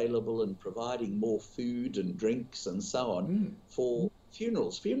spaces available and providing more food and drinks and so on for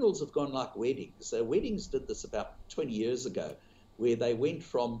funerals. Funerals have gone like weddings. So weddings did this about 20 years ago, where they went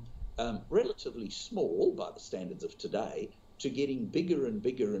from relatively small by the standards of today to getting bigger and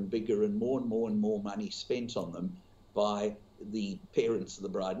bigger and bigger, and more money spent on them by the parents of the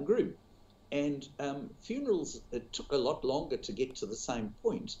bride and groom. And funerals, it took a lot longer to get to the same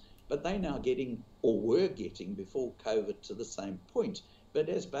point, but they're now getting, or were getting before COVID, to the same point. But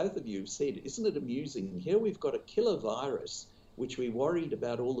as both of you have said, isn't it amusing? Here we've got a killer virus, which we're worried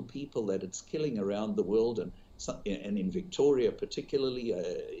about all the people that it's killing around the world, and in Victoria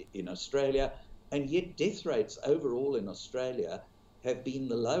particularly, in Australia, and yet death rates overall in Australia have been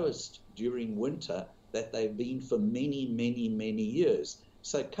the lowest during winter that they've been for many years.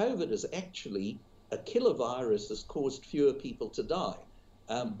 So COVID is actually, a killer virus has caused fewer people to die,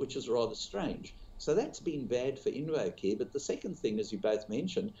 which is rather strange. So that's been bad for InvoCare. But the second thing, as you both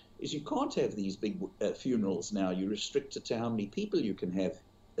mentioned, is you can't have these big funerals now. You're restricted to how many people you can have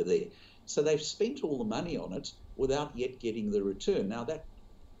there. So they've spent all the money on it without yet getting the return. Now, that,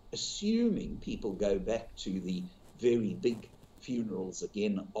 assuming people go back to the very big funerals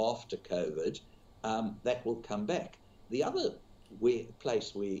again after COVID, that will come back. The other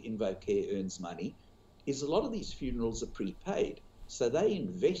place where InvoCare earns money is a lot of these funerals are prepaid. So they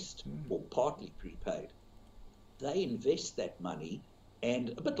invest, or partly prepaid, they invest that money, and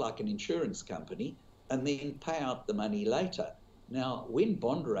a bit like an insurance company, and then pay out the money later. Now, when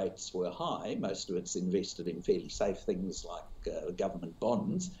bond rates were high, most of it's invested in fairly safe things like government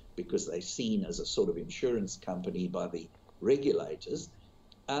bonds, because they're seen as a sort of insurance company by the regulators.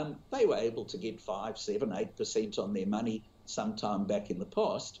 They were able to get 5, 7, 8% on their money sometime back in the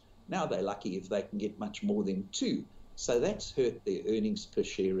past. Now they're lucky if they can get much more than 2%. So that's hurt their earnings per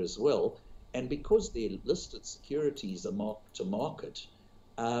share as well. And because their listed securities are marked to market,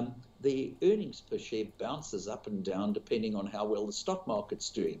 their earnings per share bounces up and down depending on how well the stock market's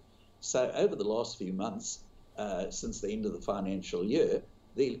doing. So over the last few months, since the end of the financial year,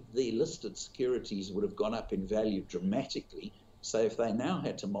 their listed securities would have gone up in value dramatically. So if they now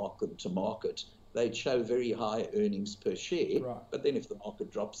had to mark them to market, they'd show very high earnings per share. Right. But then if the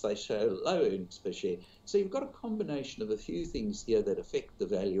market drops, they show low earnings per share. So you've got a combination of a few things here that affect the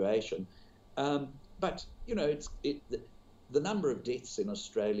valuation. But, you know, the number of deaths in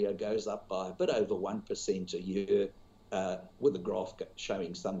Australia goes up by a bit over 1% a year, with a graph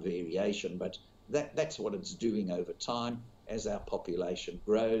showing some variation. But that's what it's doing over time as our population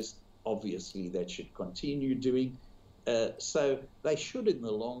grows. Obviously, that should continue doing. So they should, in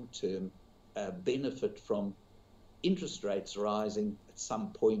the long term, benefit from interest rates rising at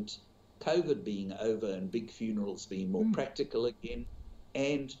some point, COVID being over and big funerals being more practical again,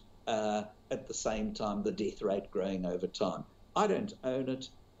 and at the same time the death rate growing over time. I don't own it,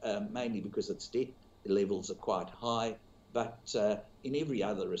 mainly because its debt levels are quite high, but in every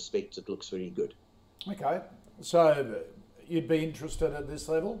other respect it looks very good. Okay, so you'd be interested at this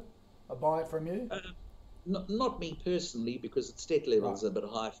level, a buy from you? Not me personally, because its debt levels are a bit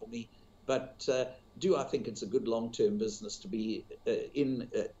high for me. But do I think it's a good long-term business to be in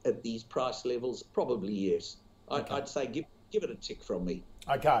at these price levels? Probably yes. I'd say give it a tick from me.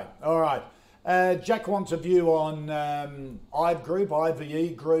 Okay, all right. Jack wants a view on IVE Group,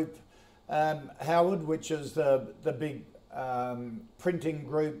 Howard, which is the big printing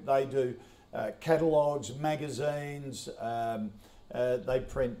group. They do catalogues, magazines. They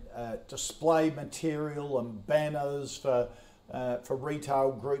print display material and banners for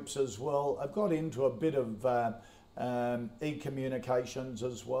retail groups as well. I've got into a bit of e-communications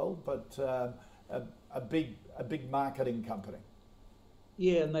as well, but a big marketing company.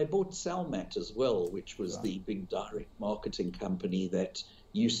 Yeah, and they bought Salmat as well, which was the big direct marketing company that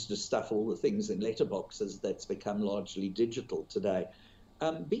used to stuff all the things in letterboxes that's become largely digital today.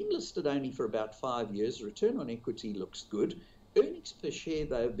 Been listed only for about 5 years. Return on equity looks good. Earnings per share,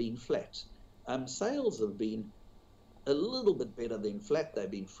 though, have been flat. Sales have been a little bit better than flat. They've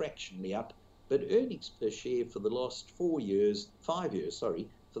been fractionally up. But earnings per share for the last 5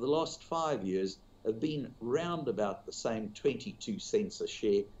 years, have been round about the same 22 cents a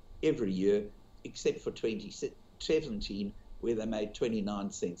share every year, except for 2017, where they made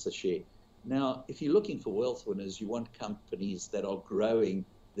 29 cents a share. Now, if you're looking for wealth winners, you want companies that are growing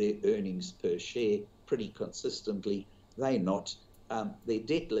their earnings per share pretty consistently. They're not. Their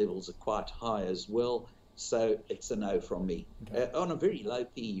debt levels are quite high as well, so it's a no from me. Okay. On a very low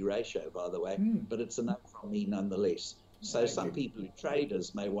PE ratio, by the way, but it's a no from me nonetheless. So some people who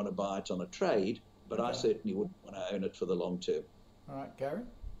traders may want to buy it on a trade, but I certainly wouldn't want to own it for the long term. All right, Gary?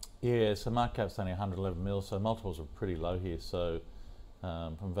 Yeah, so market cap's only 111 mil, so multiples are pretty low here. So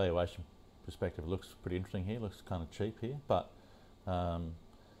from a valuation perspective, it looks pretty interesting here. It looks kind of cheap here, but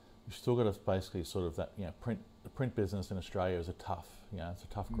you've still got to basically sort of that, the print business in Australia is it's a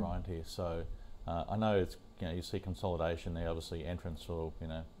tough grind here. So I know it's, you see consolidation there, obviously entrance or,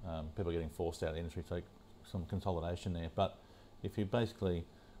 people getting forced out of the industry, so some consolidation there. But if you basically,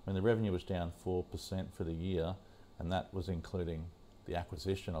 when the revenue was down 4% for the year, and that was including the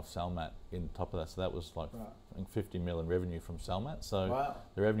acquisition of Salmat in top of that, so that was like I think 50 mil in revenue from Salmat. So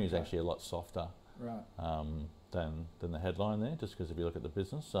the revenue is actually a lot softer than the headline there, just because if you look at the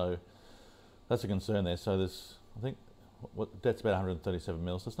business, so that's a concern there. So there's, I think, what debt's about 137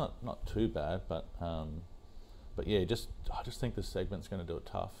 mil, so it's not too bad, but yeah, I just think this segment's going to do it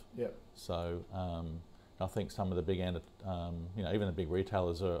tough. Yep. So I think some of the big end, even the big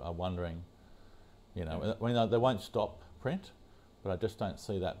retailers are wondering, they won't stop print, but I just don't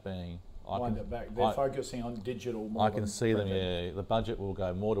see that being. Wind it back. They're focusing on digital more. I can see them. Yeah, the budget will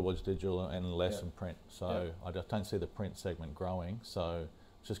go more towards digital and less in print. So I just don't see the print segment growing. So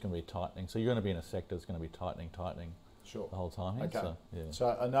it's just going to be tightening. So you're going to be in a sector that's going to be tightening the whole time here. Okay.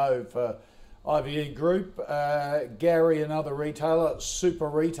 So I know for IVE Group, Gary, another retailer, Super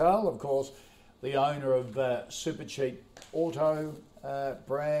Retail, of course, the owner of Supercheap Auto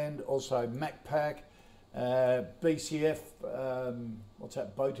brand, also MacPack, BCF, what's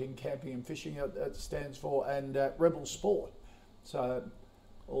that, boating, camping and fishing it stands for, and Rebel Sport. So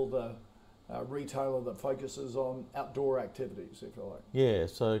all the retailer that focuses on outdoor activities, if you like. Yeah,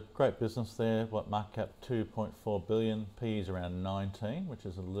 so great business there. Market cap 2.4 billion, PE's around 19, which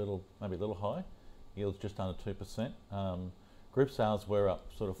is maybe a little high. Yields just under 2%. Group sales were up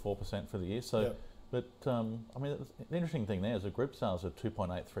sort of 4% for the year. So, but the interesting thing there is the group sales are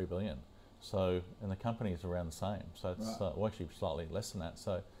 2.83 billion. So, and the company is around the same. So it's well, actually slightly less than that.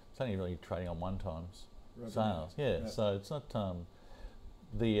 So it's only really trading on 1 times sales. Yeah. So it's not.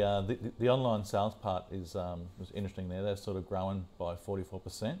 The online sales part is interesting there. They're sort of growing by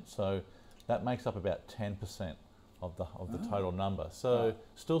 44%. So that makes up about 10% of the total number. So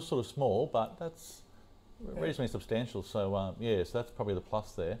still sort of small, but that's reasonably substantial. So so that's probably the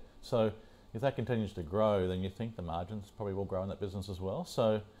plus there. So if that continues to grow, then you think the margins probably will grow in that business as well.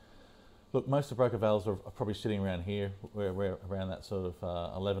 So look, most of the broker values are probably sitting around here, we're around that sort of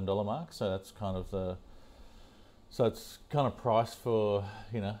 $11 mark. So that's kind of so it's kind of priced for,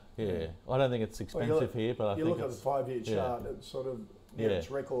 I don't think it's expensive here, but I think you look at the 5-year chart, it's sort of its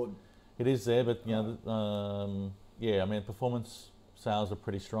record. It is there, but performance sales are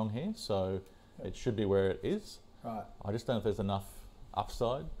pretty strong here, so it should be where it is. Right. I just don't know if there's enough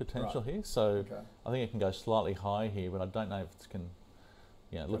upside potential here, so I think it can go slightly high here, but I don't know if it can.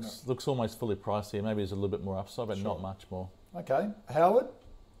 It looks almost fully priced here. Maybe there's a little bit more upside, but not much more. Okay, Howard,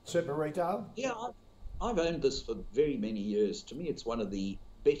 Super Retail. Yeah, I've owned this for very many years. To me, it's one of the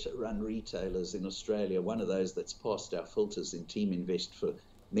better run retailers in Australia, one of those that's passed our filters in Team Invest for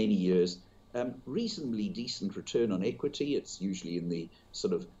many years. Reasonably decent return on equity. It's usually in the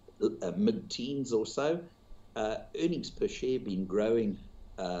sort of mid-teens or so. Earnings per share been growing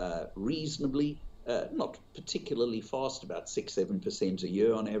reasonably, not particularly fast, about 6-7% a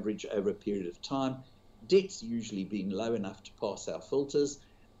year on average over a period of time. Debt's usually been low enough to pass our filters.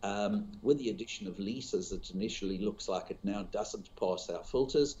 With the addition of leases, it initially looks like it now doesn't pass our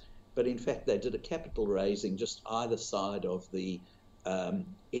filters, but in fact they did a capital raising just either side of the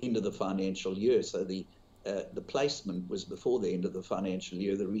end of the financial year. So the placement was before the end of the financial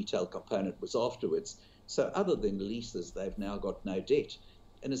year, the retail component was afterwards. So other than leases, they've now got no debt.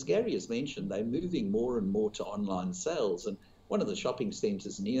 And as Gary has mentioned, they're moving more and more to online sales. And one of the shopping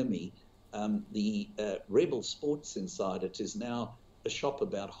centres near me, the Rebel Sports inside it is now a shop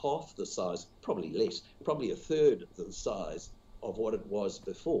about half the size, probably less, probably a third of the size of what it was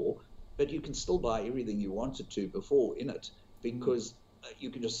before. But you can still buy everything you wanted to before in it, because you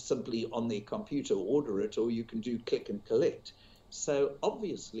can just simply on their computer order it, or you can do click and collect. So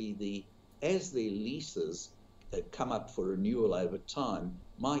obviously, as their leases come up for renewal over time,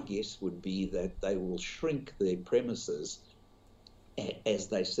 my guess would be that they will shrink their premises as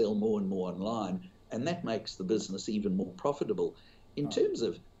they sell more and more online, and that makes the business even more profitable. In terms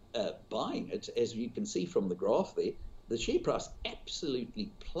of buying it, as you can see from the graph there, the share price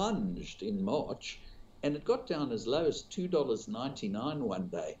absolutely plunged in March, and it got down as low as $2.99 one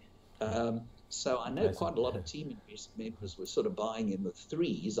day. So I know quite a lot of team members were sort of buying in the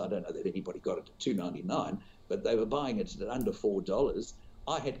threes. I don't know that anybody got it at $2.99, but they were buying it at under $4.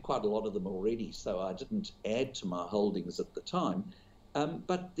 I had quite a lot of them already, so I didn't add to my holdings at the time.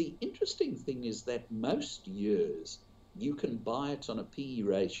 But the interesting thing is that most years you can buy it on a PE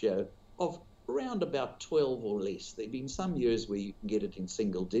ratio of around about 12 or less. There have been some years where you can get it in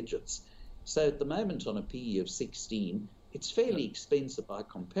single digits. So at the moment on a PE of 16, it's fairly expensive by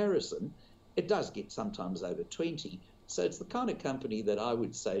comparison. It does get sometimes over 20. So it's the kind of company that I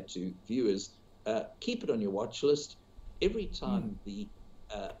would say to viewers, keep it on your watch list. Every time the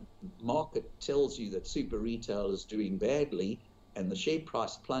market tells you that super retail is doing badly and the share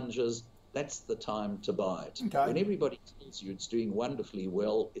price plunges, that's the time to buy it. Okay. When everybody tells you it's doing wonderfully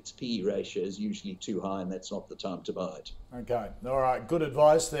well, its PE ratio is usually too high, and that's not the time to buy it. Okay, all right, good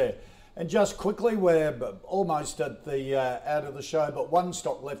advice there. And just quickly, we're almost at the out of the show, but one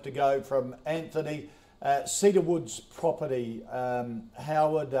stock left to go from Anthony. Cedar Woods Property,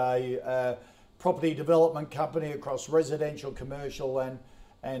 Howard, a property development company across residential, commercial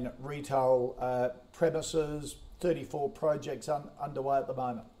and retail premises, 34 projects underway at the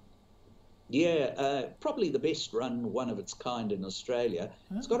moment. Yeah, probably the best run one of its kind in Australia.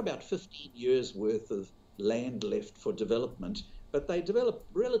 It's got about 15 years worth of land left for development, but they develop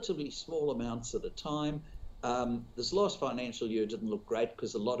relatively small amounts at a time. This last financial year didn't look great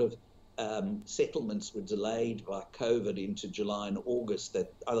because a lot of settlements were delayed by COVID into July and August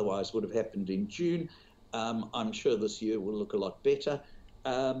that otherwise would have happened in June. I'm sure this year will look a lot better.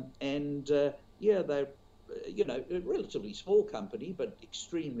 They're a relatively small company, but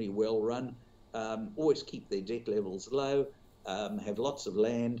extremely well run, always keep their debt levels low, have lots of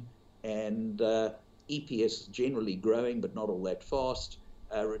land, and EPS generally growing, but not all that fast.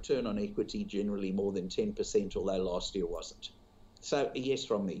 Return on equity generally more than 10%, although last year wasn't. So a yes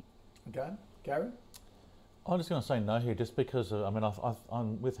from me. Okay, Gary? I'm just going to say no here, just because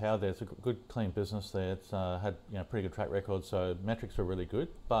I'm with Howard there. It's a good, clean business there. It's had pretty good track record, so metrics are really good.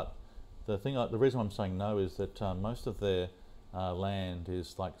 But the reason I'm saying no is that most of their land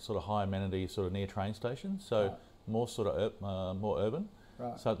is like sort of high amenity, sort of near train stations, so more sort of more urban.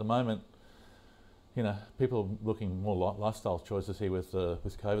 Right. So at the moment, people are looking more lifestyle choices here with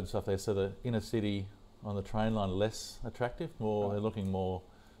COVID and stuff there. So the inner city on the train line less attractive. They're looking more,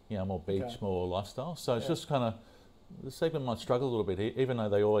 more beach, more lifestyle. So it's just kind of the segment might struggle a little bit here, even though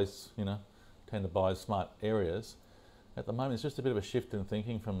they always tend to buy smart areas. At the moment, it's just a bit of a shift in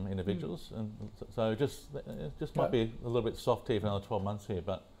thinking from individuals, and so it just might be a little bit soft here for another 12 months here.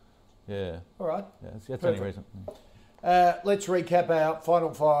 But yeah, all right, that's the only reason. Let's recap our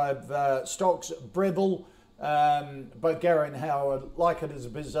final five stocks. Breville, both Gary and Howard like it as a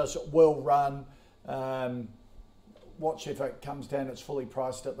business, well run. Watch if it comes down. It's fully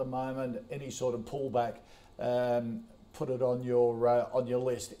priced at the moment. Any sort of pullback, put it on your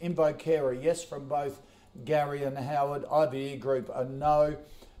list. Invocare, yes, from both Gary and Howard. IVE Group, a no.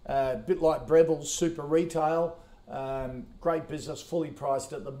 Bit like Breville, super retail, great business, fully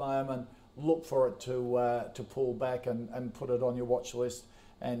priced at the moment. Look for it to pull back and put it on your watch list.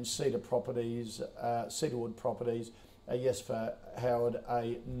 And Cedarwood Properties, a yes for Howard,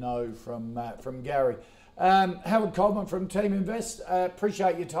 a no from Gary. Howard Coleman from Team Invest,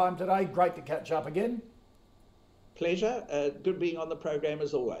 appreciate your time today. Great to catch up again. Pleasure. Good being on the program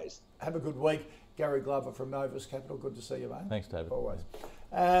as always. Have a good week. Gary Glover from Novus Capital, good to see you, mate. Thanks, David. Always.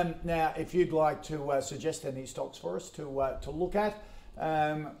 Now, if you'd like to suggest any stocks for us to look at,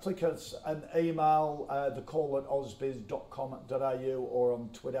 Flick us an email, the call at ausbiz.com.au, or on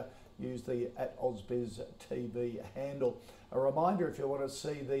Twitter, use the @AusbizTV handle. A reminder, if you want to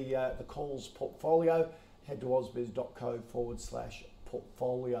see the calls portfolio, head to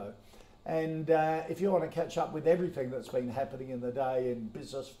ausbiz.co/portfolio. And if you want to catch up with everything that's been happening in the day in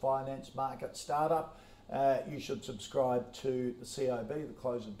business, finance, market, startup, you should subscribe to the COB, the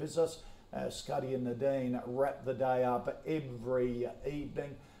Close of Business. Scuddy and Nadine wrap the day up every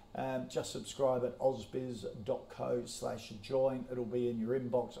evening. Just subscribe at ausbiz.co/join. It'll be in your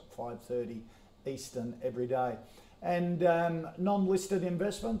inbox at 5:30 Eastern every day. And non-listed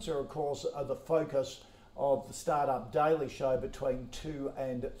investments are, of course, the focus of the Startup Daily Show between 2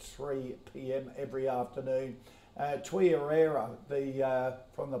 and 3 p.m. every afternoon. Tui Herrera,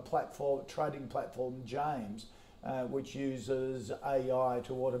 from the platform, trading platform James, which uses AI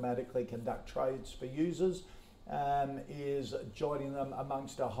to automatically conduct trades for users, is joining them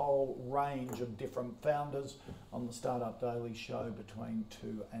amongst a whole range of different founders on the Startup Daily Show between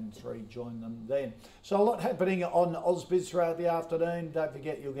 2 and 3. Join them then. So a lot happening on Ausbiz throughout the afternoon. Don't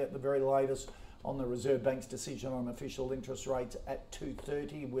forget, you'll get the very latest on the Reserve Bank's decision on official interest rates at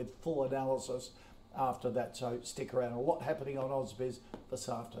 2:30 with full analysis after that. So stick around. A lot happening on Ausbiz this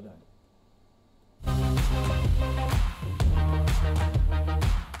afternoon.